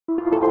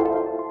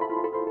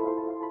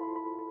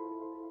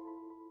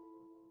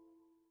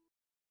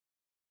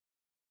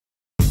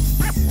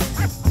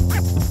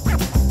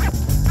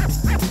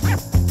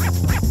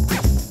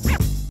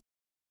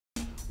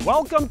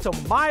Welcome to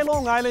My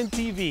Long Island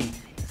TV.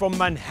 From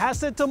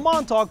Manhasset to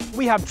Montauk,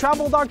 we have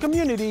traveled our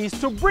communities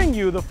to bring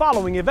you the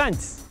following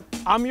events.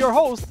 I'm your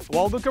host,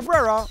 Waldo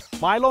Cabrera.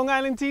 My Long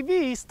Island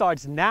TV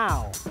starts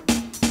now.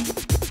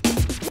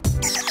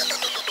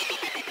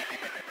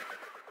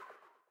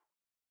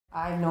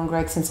 I've known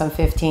Greg since I'm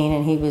 15,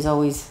 and he was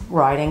always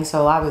riding,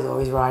 so I was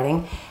always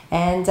riding.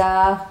 And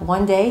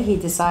one day he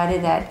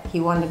decided that he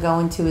wanted to go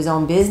into his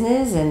own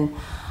business, and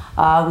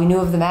we knew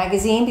of the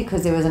magazine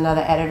because there was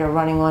another editor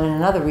running one in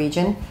another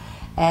region.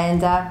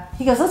 And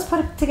he goes, let's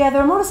put together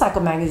a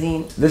motorcycle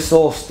magazine. This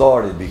all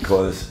started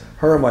because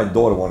her and my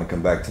daughter want to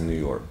come back to New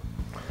York.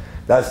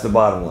 That's the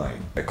bottom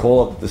line. I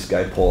call up this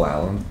guy, Paul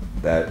Allen,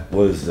 that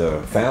was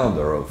the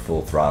founder of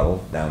Full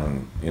Throttle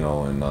down in,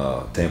 in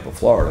Tampa,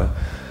 Florida.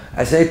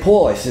 I say, hey,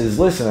 Paul, I says,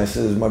 listen, I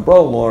says, my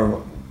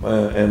brother-in-law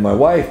and my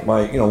wife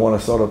might, want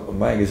to start a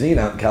magazine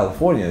out in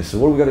California. I said,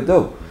 what are we going to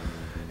do?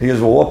 He goes,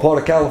 well, what part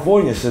of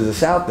California? I says, the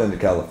south end of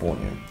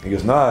California. He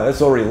goes, nah,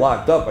 that's already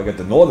locked up. I got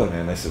the northern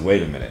end. I said,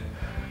 wait a minute.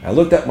 I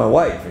looked at my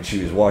wife, and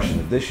she was washing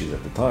the dishes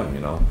at the time,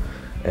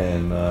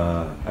 and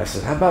I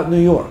said, how about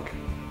New York?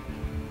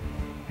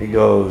 He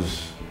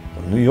goes,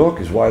 well, New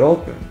York is wide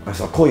open. I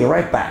said, I'll call you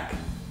right back.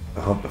 I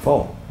hung up the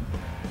phone.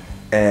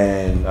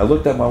 And I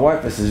looked at my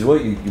wife, I says, well,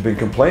 you've been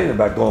complaining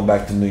about going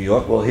back to New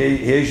York. Well,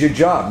 here's your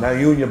job. Now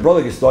you and your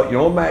brother can start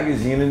your own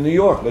magazine in New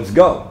York. Let's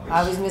go.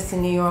 I was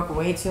missing New York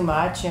way too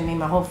much. I mean,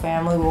 my whole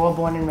family, we were all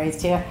born and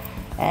raised here.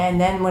 And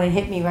then when it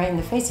hit me right in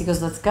the face, he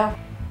goes, let's go.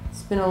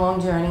 It's been a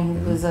long journey.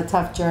 It was a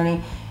tough journey.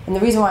 And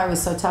the reason why it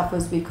was so tough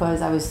was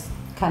because I was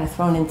kind of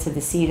thrown into the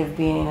seat of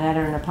being an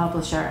editor and a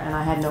publisher, and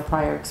I had no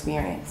prior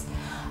experience.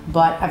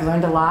 But I've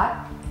learned a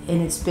lot,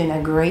 and it's been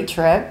a great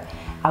trip.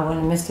 I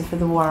wouldn't have missed it for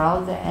the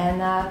world,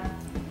 and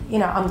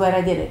I'm glad I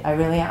did it. I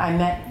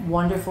met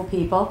wonderful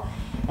people,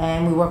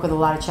 and we work with a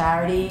lot of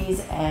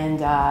charities, and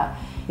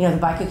the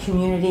biker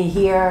community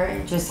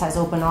here just has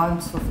open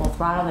arms for Full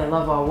Throttle. They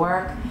love our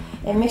work.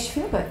 It makes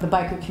you feel good. The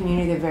biker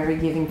community, they're very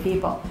giving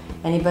people.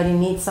 Anybody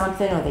needs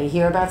something, or they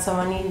hear about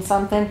someone needing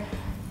something,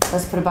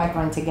 let's put a bike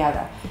run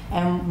together.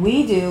 And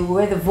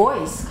we're the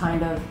voice,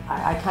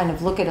 I kind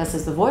of look at us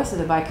as the voice of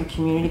the biker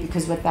community,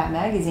 because with that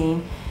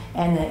magazine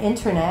and the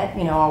internet,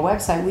 our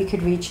website, we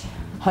could reach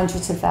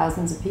hundreds of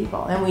thousands of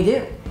people, and we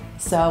do.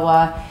 So,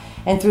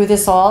 and through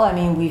this all, I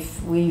mean,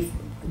 we've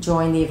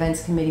joined the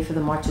events committee for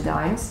the March of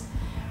Dimes.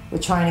 We're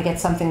trying to get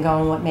something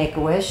going with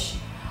Make-A-Wish.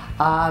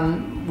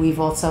 We've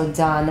also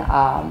done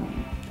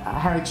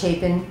Harry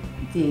Chapin,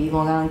 the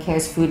Long Island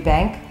Cares Food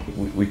Bank.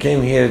 We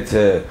came here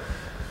to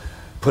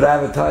put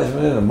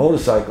advertisement in a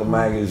motorcycle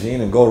magazine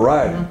and go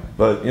riding,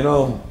 but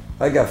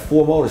I got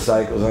 4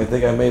 motorcycles, and I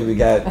think I maybe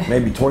got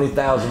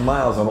 20,000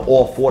 miles on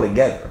all 4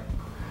 together.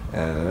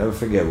 And I'll never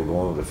forget, we're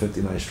going over the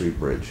 59th Street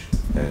Bridge,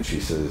 and she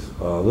says,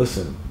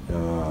 listen,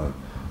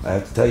 I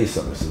have to tell you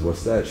something. I said,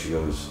 what's that? She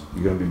goes,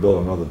 you're going to be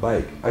building another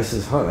bike. I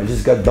says, hon, I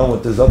just got done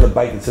with this other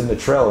bike that's in the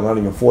trailer not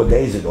even 4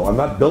 days ago. I'm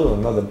not building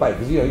another bike,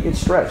 because you get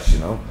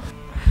stressed,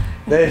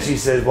 Then she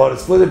says, well,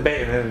 it's for the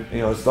bait, and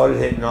then, it started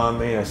hitting on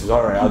me, and I says,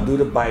 all right, I'll do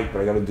the bike,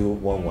 but I got to do it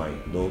one way,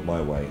 do it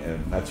my way.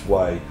 And that's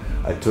why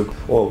I took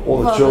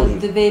all the children.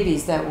 The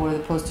babies that were the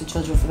poster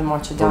children for the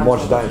March of Dimes. For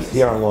March of Dimes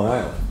here on Long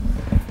Island.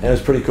 And it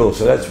was pretty cool.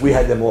 So we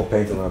had them all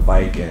painted on a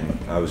bike,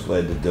 and I was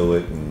glad to do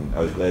it, and I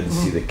was glad to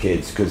see the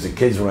kids, because the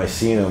kids, when I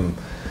seen them,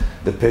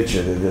 the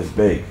picture, they're this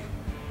big.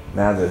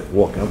 Now they're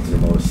walking up to the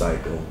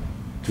motorcycle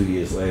 2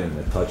 years later, and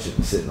they're touching it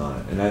and sitting on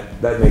it, and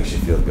that makes you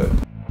feel good.